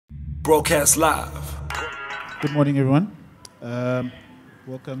broadcast live. Good morning, everyone.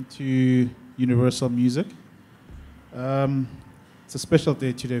 Welcome to Universal Music. It's a special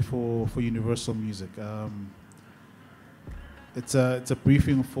day today for Universal Music. It's a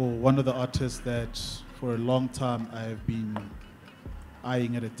briefing for one of the artists that for a long time I've been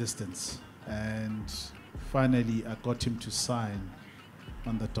eyeing at a distance, and finally I got him to sign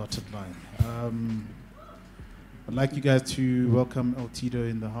on the dotted line. I'd like you guys to welcome L-Tido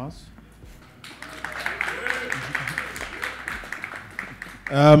in the house.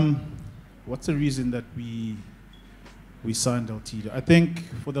 What's the reason that we signed L-Tido? I think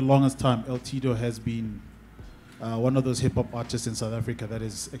for the longest time, L-Tido has been one of those hip-hop artists in South Africa that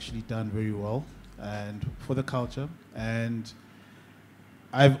has actually done very well and for the culture. And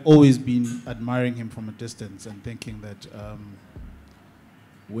I've always been admiring him from a distance and thinking that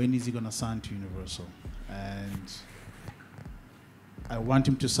when is he going to sign to Universal? And I want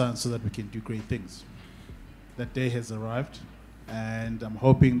him to sign so that we can do great things. That day has arrived, and I'm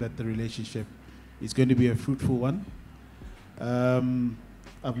hoping that the relationship is going to be a fruitful one.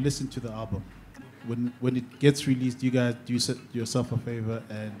 I've listened to the album. When it gets released, you guys do yourself a favor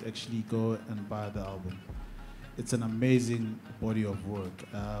and actually go and buy the album. It's an amazing body of work.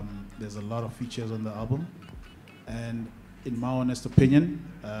 There's a lot of features on the album, and in my honest opinion,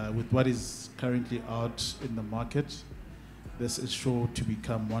 with what is currently out in the market, this is sure to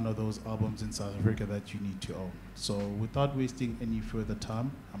become one of those albums in South Africa that you need to own. So without wasting any further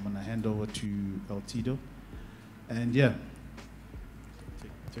time, I'm going to hand over to L-Tido. And yeah,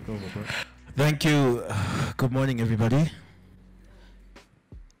 take over, bro. Thank you. Good morning, everybody.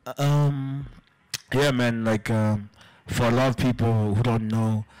 Yeah, man, like, for a lot of people who don't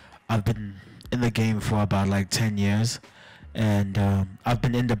know, I've been in the game for about like 10 years. And I've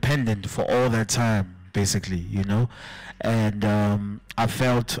been independent for all that time, basically, you know. And I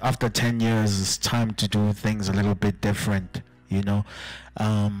felt after 10 years, it's time to do things a little bit different, you know.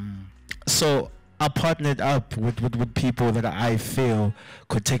 So I partnered up with people that I feel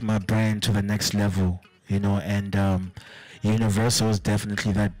could take my brand to the next level, you know. And Universal is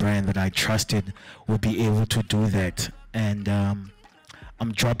definitely that brand that I trusted would be able to do that. And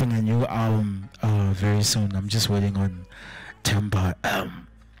I'm dropping a new album very soon. I'm just waiting on Timber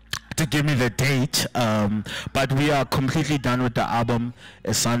to give me the date, but we are completely done with the album.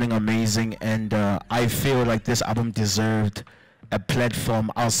 It's sounding amazing, and I feel like this album deserved a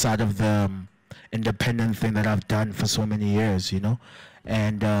platform outside of the independent thing that I've done for so many years, you know.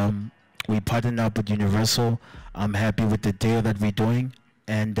 And we partnered up with Universal. I'm happy with the deal that we're doing,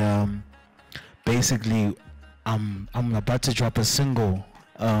 and basically I'm about to drop a single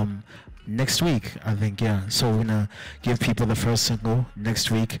next week, I think, yeah. So we're gonna give people the first single next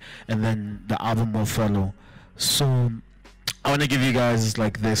week, and then the album will follow. So I want to give you guys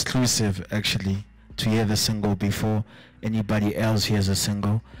like the exclusive, actually, to hear the single before anybody else hears a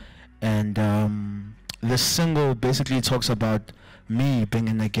single. And the single basically talks about me being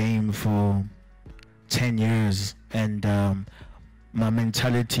in the game for 10 years and my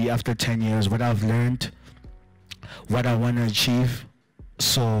mentality after 10 years, what I've learned, what I want to achieve.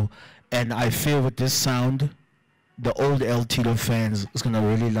 So, and I feel with this sound, the old L-Tido fans is going to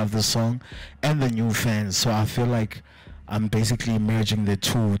really love the song, and the new fans. So I feel like I'm basically merging the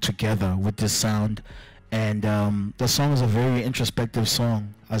two together with this sound. And the song is a very introspective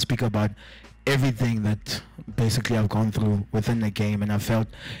song. I speak about everything that basically I've gone through within the game, and I felt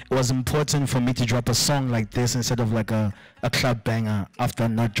it was important for me to drop a song like this instead of like a club banger after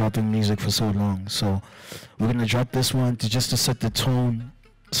not dropping music for so long. So we're going to drop this one just to set the tone,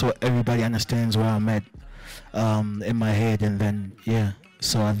 so everybody understands where I'm at in my head. And then, yeah,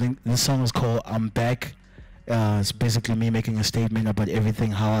 so I think this song is called I'm Back. It's basically me making a statement about everything,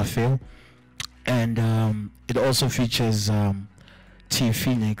 how I feel. And it also features T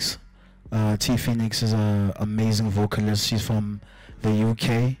Phoenix. T Phoenix is an amazing vocalist. She's from the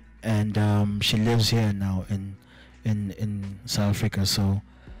UK, and she lives here now in South Africa. So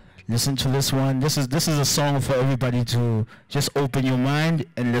listen to this one. This is a song for everybody to just open your mind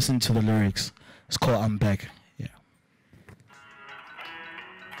and listen to the lyrics. It's called I'm Back. Yeah.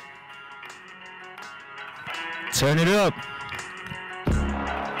 Turn it up.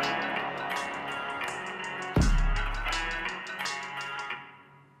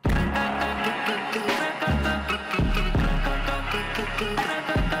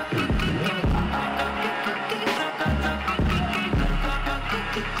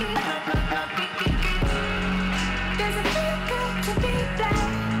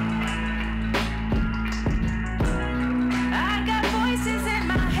 I got voices in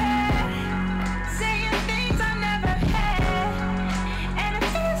my head saying things I never had, and it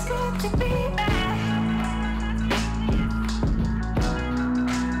feels good to be back.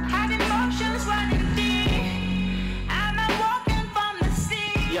 Had emotions running deep. I'm not walking from the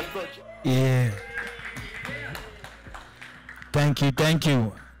sea. Yeah. Thank you, thank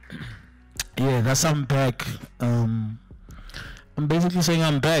you. Yeah, that's I'm back. I'm basically saying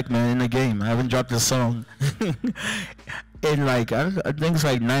I'm back, man, in the game. I haven't dropped a song in like I think it's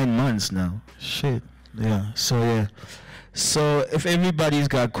like 9 months now. Shit. Yeah. So yeah. So if everybody's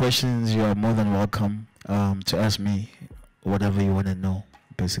got questions, you're more than welcome to ask me whatever you want to know,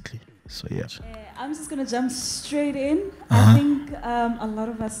 basically. So yeah. I'm just going to jump straight in. Uh-huh. I think a lot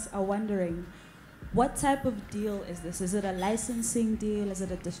of us are wondering, what type of deal is this? Is it a licensing deal? Is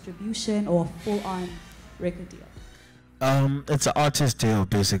it a distribution or a full-on record deal? It's an artist deal,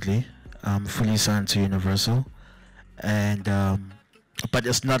 basically. I'm fully signed to Universal, and but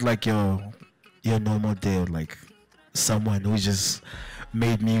it's not like your normal deal, like someone who just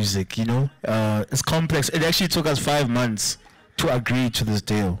made music. You know, it's complex. It actually took us 5 months to agree to this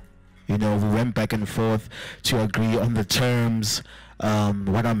deal. You know, we went back and forth to agree on the terms,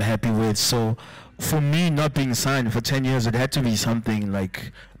 what I'm happy with. So for me, not being signed for 10 years, it had to be something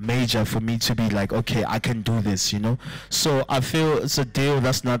like major for me to be like, okay, I can do this, you know? So I feel it's a deal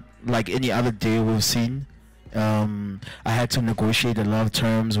that's not like any other deal we've seen. I had to negotiate a lot of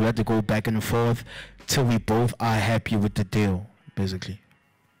terms. We had to go back and forth till we both are happy with the deal, basically.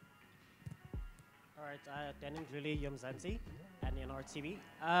 All right, Daniel Lily, UMGSA, and NRTV.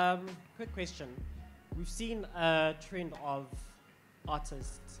 Quick question. We've seen a trend of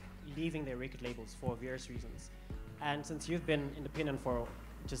artists leaving their record labels for various reasons. And since you've been independent for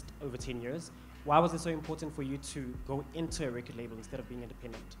just over 10 years, why was it so important for you to go into a record label instead of being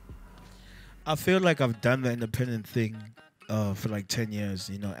independent? I feel like I've done the independent thing for like 10 years,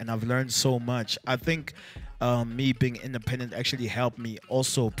 you know, and I've learned so much. I think me being independent actually helped me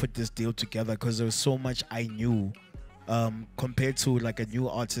also put this deal together because there was so much I knew compared to like a new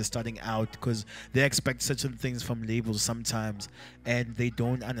artist starting out, because they expect certain things from labels sometimes and they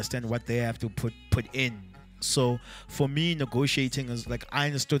don't understand what they have to put in. So for me, negotiating is like, I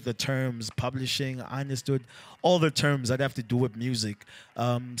understood the terms, publishing, I understood all the terms that have to do with music.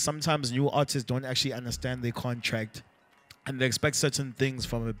 Sometimes new artists don't actually understand their contract and they expect certain things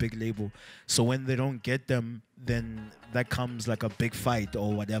from a big label. So when they don't get them, then that comes like a big fight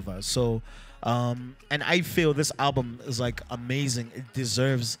or whatever. So, and I feel this album is like amazing. It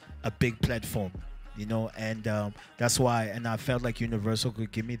deserves a big platform, you know, and that's why, and I felt like Universal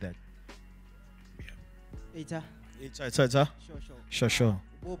could give me that. Ita. Sure.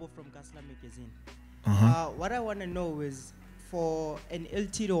 Bobo from Gasla Magazine. Uh-huh. What I want to know is, for an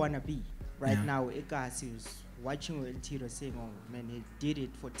L-Tido wannabe right Yeah. now, Ikas is watching L-Tido saying, oh man, he did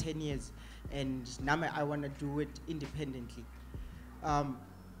it for 10 years and now I want to do it independently.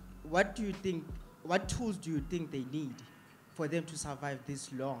 What do you think, what tools do you think they need for them to survive this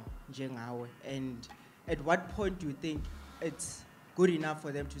long, njengawe? And at what point do you think it's good enough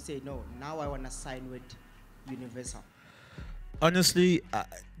for them to say, no, now I want to sign with Universal? Honestly,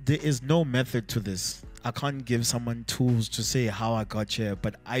 there is no method to this. I can't give someone tools to say how I got here,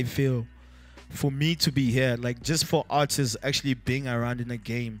 but I feel for me to be here, like just for artists actually being around in the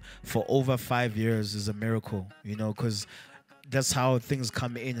game for over 5 years is a miracle, you know, because that's how things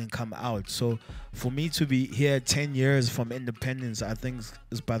come in and come out. So for me to be here 10 years from independence, I think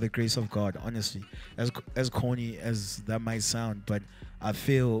is by the grace of God, honestly. As corny as that might sound, but I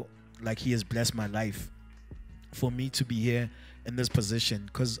feel like he has blessed my life for me to be here in this position,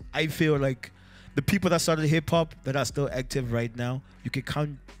 because I feel like the people that started hip-hop that are still active right now, you can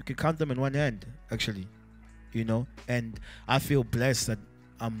count them in one hand, actually, you know. And I feel blessed that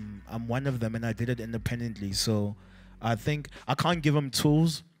I'm one of them and I did it independently. So I think I can't give them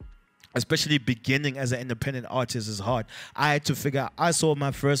tools, especially beginning as an independent artist is hard. I had to figure out, I saw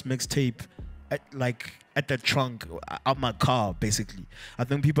my first mixtape at the trunk of my car, basically. I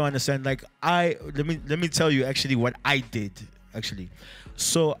think people understand, like, let me tell you actually what I did, actually.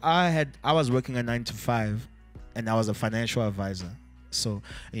 So I was working a 9 to 5 and I was a financial advisor. So,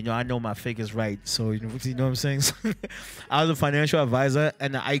 you know, I know my figures right. So, you know what I'm saying? So, I was a financial advisor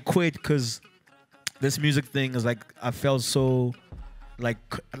and I quit because this music thing is like, I felt so like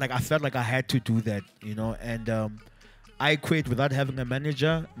I felt like I had to do that, you know, and I quit without having a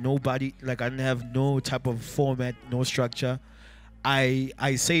manager, nobody, like I didn't have no type of format, no structure.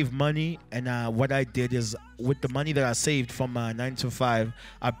 I saved money, and what I did is, with the money that I saved from my 9 to 5,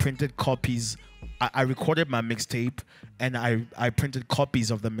 I printed copies. I recorded my mixtape, and I printed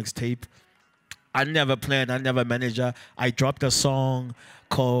copies of the mixtape. I never planned. I never manager. I dropped a song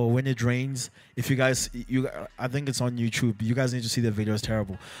called "When It Rains." If you guys, I think it's on YouTube. You guys need to see the video. It's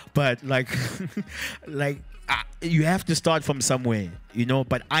terrible, but like, you have to start from somewhere, you know.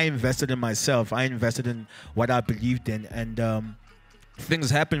 But I invested in myself. I invested in what I believed in, and things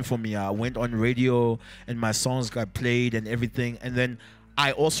happened for me. I went on radio, and my songs got played and everything. And then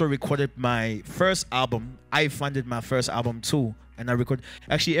I also recorded my first album. I funded my first album too. And I record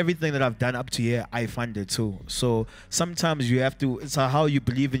actually everything that I've done up to here, I funded too. So sometimes you have to, it's how you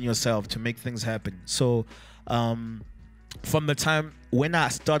believe in yourself to make things happen. So from the time when I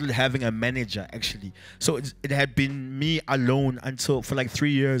started having a manager, actually, so it had been me alone until for like 3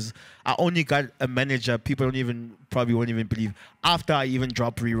 years. I only got a manager. People probably won't even believe, after I even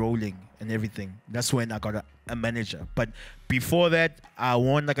dropped re-rolling and everything. That's when I got a manager. But before that, I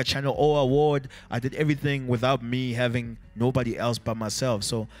won like a Channel O award. I did everything without me having nobody else but myself.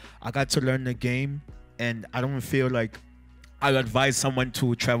 So I got to learn the game, and I don't feel like I advise someone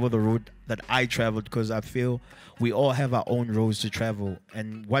to travel the route that I traveled, because I feel we all have our own roads to travel,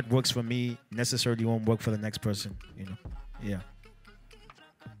 and what works for me necessarily won't work for the next person, you know. Yeah.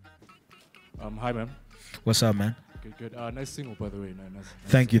 Hi, man. What's up, man? Good. Nice single, by the way. Nice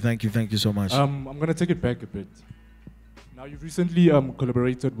Thank you so much. I'm gonna take it back a bit. Now, you've recently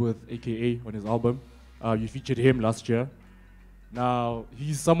collaborated with AKA on his album. You featured him last year. Now,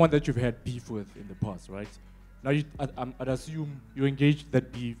 he's someone that you've had beef with in the past, right? Now, I'd assume you engaged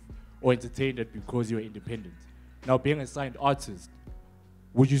that beef or entertained it because you were independent. Now, being a signed artist,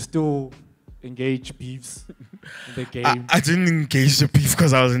 would you still engage beefs in the game? I didn't engage the beef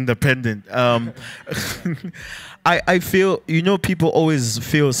because I was independent. I feel, you know, people always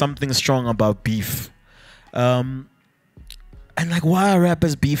feel something strong about beef. And like, why are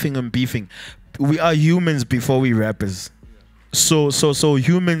rappers beefing and beefing? We are humans before we rappers. So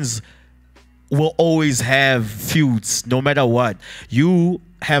humans will always have feuds no matter what. You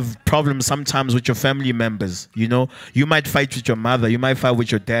have problems sometimes with your family members, you know. You might fight with your mother, you might fight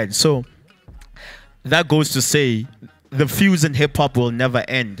with your dad. So that goes to say the feuds in hip-hop will never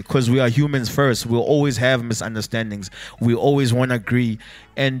end, because we are humans first. We'll always have misunderstandings. We always want to agree.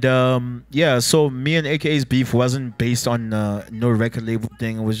 And yeah, so me and AKA's beef wasn't based on no record label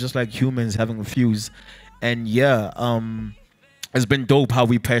thing. It was just like humans having feuds. And yeah, it's been dope how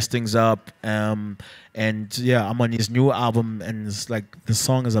we patch things up. And yeah, I'm on his new album, and it's like, the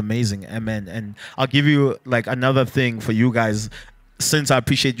song is amazing. Amen. And I'll give you like another thing for you guys, since I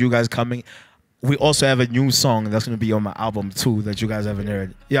appreciate you guys coming. We also have a new song that's going to be on my album too that you guys haven't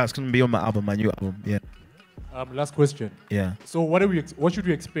heard. Yeah, it's going to be on my album, my new album. Yeah. Last question. Yeah. So what should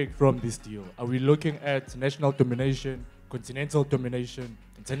we expect from this deal? Are we looking at national domination, continental domination,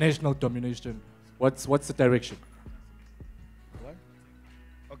 international domination? What's the direction? What?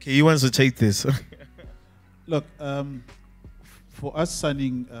 Okay, he wants to take this. Look, for us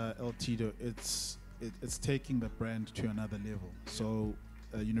signing L-Tido, it's taking the brand to another level. So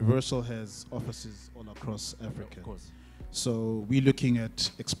Universal has offices all across Africa. Of course. So we're looking at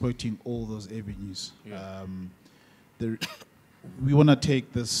exploiting all those avenues. Yeah. We want to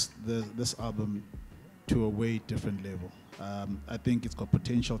take this album to a way different level. I think it's got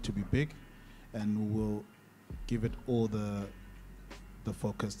potential to be big, and we will give it all the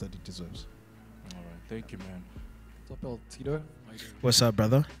focus that it deserves. All right, thank you, man. What's up, L-Tido? What's up,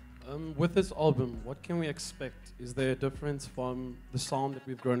 brother? With this album, what can we expect? Is there a difference from the sound that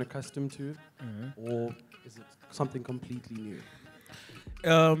we've grown accustomed to, or is it something completely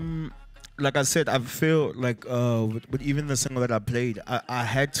new? Like I said, I feel like with even the single that I played, I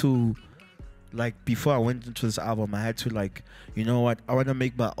had to, like, before I went into this album, I had to, like, you know what, I want to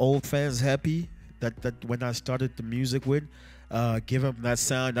make my old fans happy that when I started the music with, give them that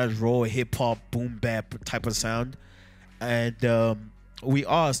sound, that raw hip-hop, boom-bap type of sound. And we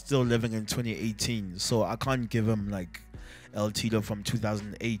are still living in 2018, so I can't give them like L-Tido from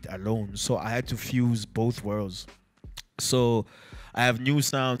 2008 alone. So I had to fuse both worlds. So I have new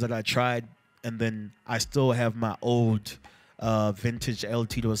sounds that I tried, and then I still have my old vintage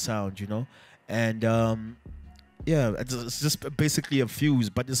L-Tido sound, you know. And yeah, it's just basically a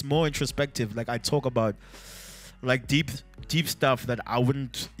fuse, but it's more introspective. Like, I talk about like deep stuff that I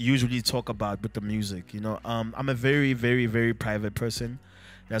wouldn't usually talk about with the music, you know. I'm a very, very, very private person.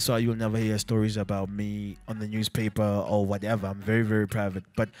 That's why you'll never hear stories about me on the newspaper or whatever. I'm very, very private.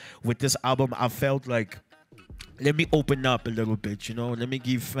 But with this album, I felt like, let me open up a little bit, you know. Let me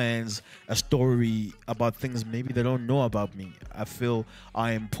give fans a story about things maybe they don't know about me. I feel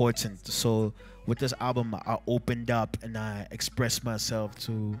are important. So with this album, I opened up and I expressed myself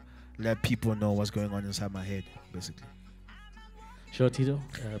to let people know what's going on inside my head, basically. Sure, Tito.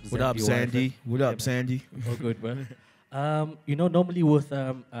 What up, Sandy? What up, Sandy? All good, man. You know, normally with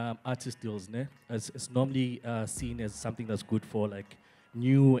artist deals, it's normally seen as something that's good for like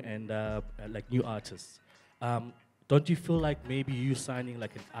new and like new artists. Don't you feel like maybe you signing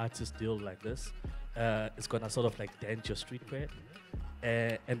like an artist deal like this is gonna sort of like dent your street cred?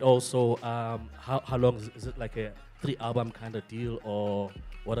 And also, how long is it like a 3-album kind of deal, or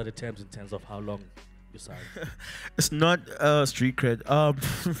what are the terms in terms of how long you sign? It's not street cred.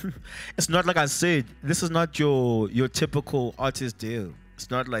 It's not like I said. This is not your typical artist deal. It's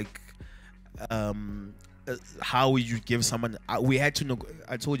not like how would you give someone. We had to.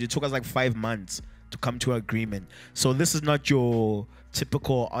 I told you it took us like 5 months to come to an agreement. So this is not your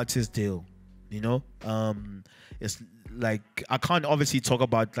typical artist deal. You know, it's like I can't obviously talk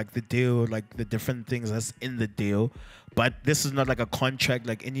about like the deal, like the different things that's in the deal, but this is not like a contract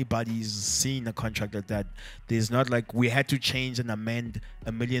like anybody's seen a contract like that. There's not like we had to change and amend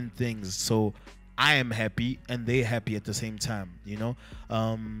a million things. So I am happy and they're happy at the same time, you know.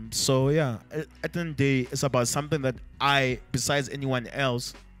 So yeah, at the end of the day, it's about something that I, besides anyone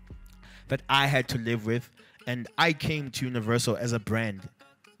else, that I had to live with, and I came to Universal as a brand.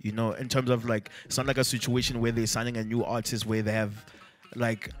 You know, in terms of like, it's not like a situation where they're signing a new artist where they have,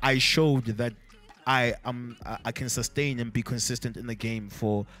 like, I showed that I can sustain and be consistent in the game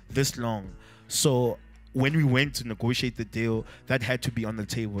for this long. So when we went to negotiate the deal, that had to be on the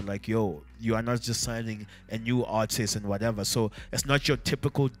table. Like, yo, you are not just signing a new artist and whatever. So it's not your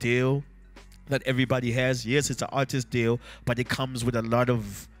typical deal that everybody has. Yes, it's an artist deal, but it comes with a lot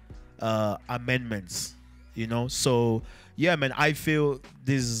of amendments. You know, so yeah, man, I feel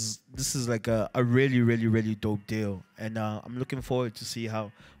this is like a really, really, really dope deal, and I'm looking forward to see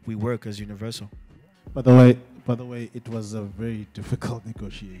how we work as Universal. By the way, it was a very difficult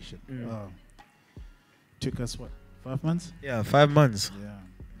negotiation. Took us what, 5 months? Yeah, 5 months. Yeah,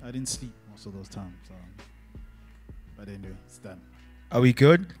 I didn't sleep most of those times. So. But anyway, it's done. Are we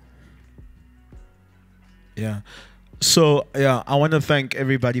good? Yeah. So yeah, I want to thank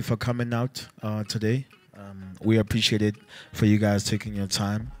everybody for coming out today. We appreciate it for you guys taking your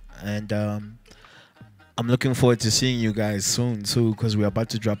time, and I'm looking forward to seeing you guys soon too, because we're about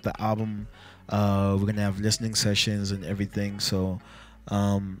to drop the album. We're gonna have listening sessions and everything. So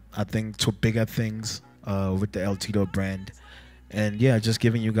I think to bigger things with the L-Tido brand, and yeah, just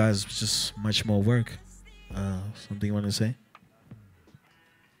giving you guys just much more work. Something you want to say?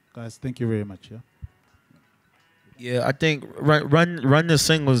 Guys, thank you very much. Yeah. Yeah, I think run the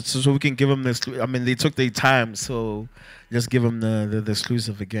singles so we can give them this. I mean, they took their time, so just give them the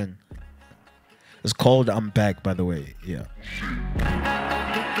exclusive again. It's called "I'm Back," by the way. Yeah.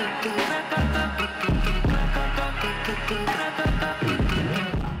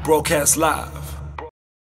 Broadcast live